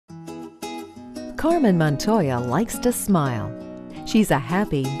Carmen Montoya likes to smile. She's a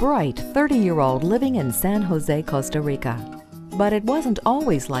happy, bright 30-year-old living in San Jose, Costa Rica. But it wasn't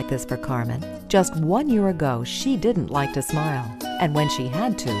always like this for Carmen. Just 1 year ago, she didn't like to smile. And when she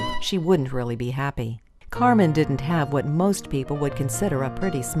had to, she wouldn't really be happy. Carmen didn't have what most people would consider a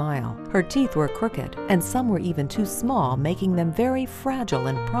pretty smile. Her teeth were crooked, and some were even too small, making them very fragile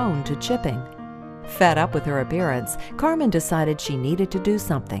and prone to chipping. Fed up with her appearance, Carmen decided she needed to do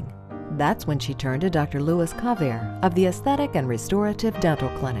something. That's when she turned to Dr. Luis Caver of the Aesthetic and Restorative Dental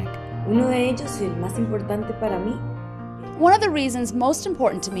Clinic. One of the reasons most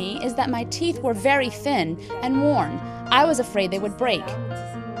important to me is that my teeth were very thin and worn. I was afraid they would break.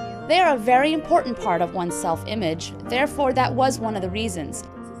 They are a very important part of one's self-image, therefore that was one of the reasons.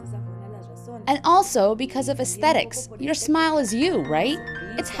 And also because of aesthetics. Your smile is you, right?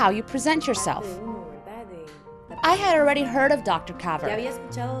 It's how you present yourself. I had already heard of Dr. Caver.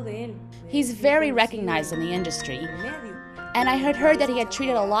 He's very recognized in the industry. And I had heard that he had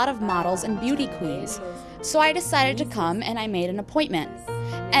treated a lot of models and beauty queens. So I decided to come and I made an appointment.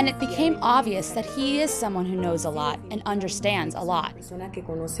 And it became obvious that he is someone who knows a lot and understands a lot.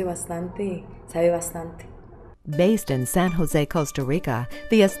 Based in San Jose, Costa Rica,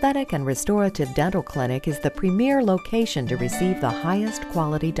 the Aesthetic and Restorative Dental Clinic is the premier location to receive the highest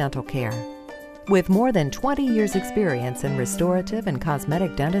quality dental care. With more than 20 years' experience in restorative and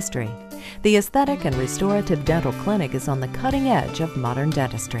cosmetic dentistry, the Aesthetic and Restorative Dental Clinic is on the cutting edge of modern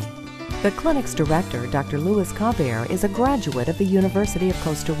dentistry. The clinic's director, Dr. Luis Caver, is a graduate of the University of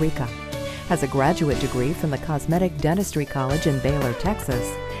Costa Rica, has a graduate degree from the Cosmetic Dentistry College in Baylor,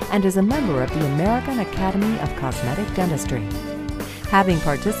 Texas, and is a member of the American Academy of Cosmetic Dentistry. Having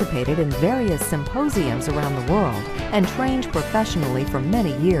participated in various symposiums around the world and trained professionally for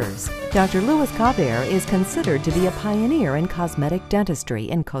many years, Dr. Luis Caver is considered to be a pioneer in cosmetic dentistry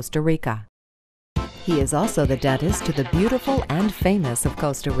in Costa Rica. He is also the dentist to the beautiful and famous of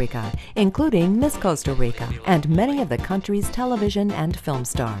Costa Rica, including Miss Costa Rica and many of the country's television and film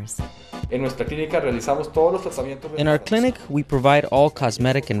stars. In our clinic, we provide all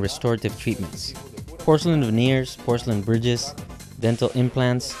cosmetic and restorative treatments: porcelain veneers, porcelain bridges, dental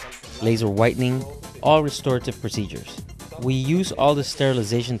implants, laser whitening, all restorative procedures. We use all the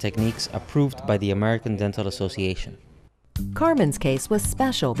sterilization techniques approved by the American Dental Association. Carmen's case was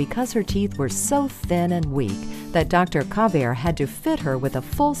special because her teeth were so thin and weak that Dr. Caver had to fit her with a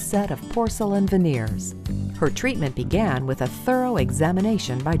full set of porcelain veneers. Her treatment began with a thorough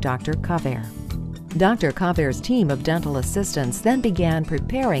examination by Dr. Caver. Dr. Caver's team of dental assistants then began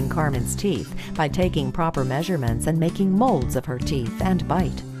preparing Carmen's teeth by taking proper measurements and making molds of her teeth and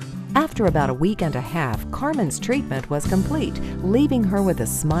bite. After about a week and a half, Carmen's treatment was complete, leaving her with a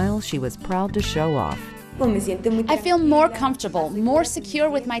smile she was proud to show off. I feel more comfortable, more secure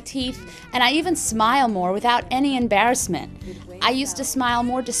with my teeth, and I even smile more without any embarrassment. I used to smile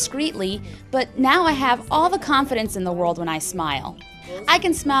more discreetly, but now I have all the confidence in the world when I smile. I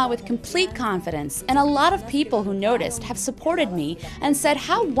can smile with complete confidence, and a lot of people who noticed have supported me and said,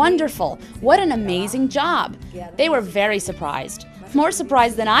 "How wonderful! What an amazing job!" They were very surprised. More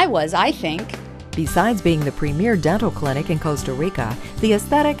surprised than I was, I think. Besides being the premier dental clinic in Costa Rica, the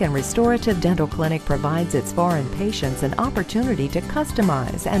Aesthetic and Restorative Dental Clinic provides its foreign patients an opportunity to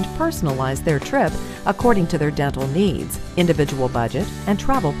customize and personalize their trip according to their dental needs, individual budget, and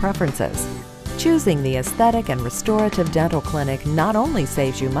travel preferences. Choosing the Aesthetic and Restorative Dental Clinic not only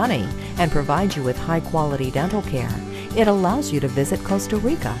saves you money and provides you with high-quality dental care, it allows you to visit Costa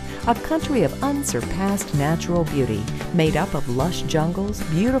Rica, a country of unsurpassed natural beauty, made up of lush jungles,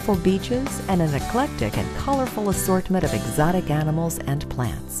 beautiful beaches, and an eclectic and colorful assortment of exotic animals and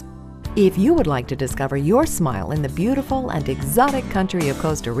plants. If you would like to discover your smile in the beautiful and exotic country of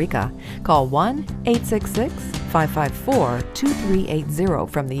Costa Rica, call 1-866-554-2380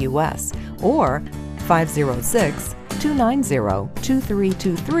 from the U.S. or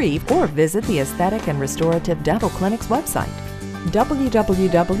 506-290-2323 or visit the Aesthetic and Restorative Dental Clinic's website,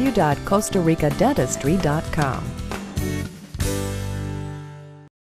 www.costaricadentistry.com.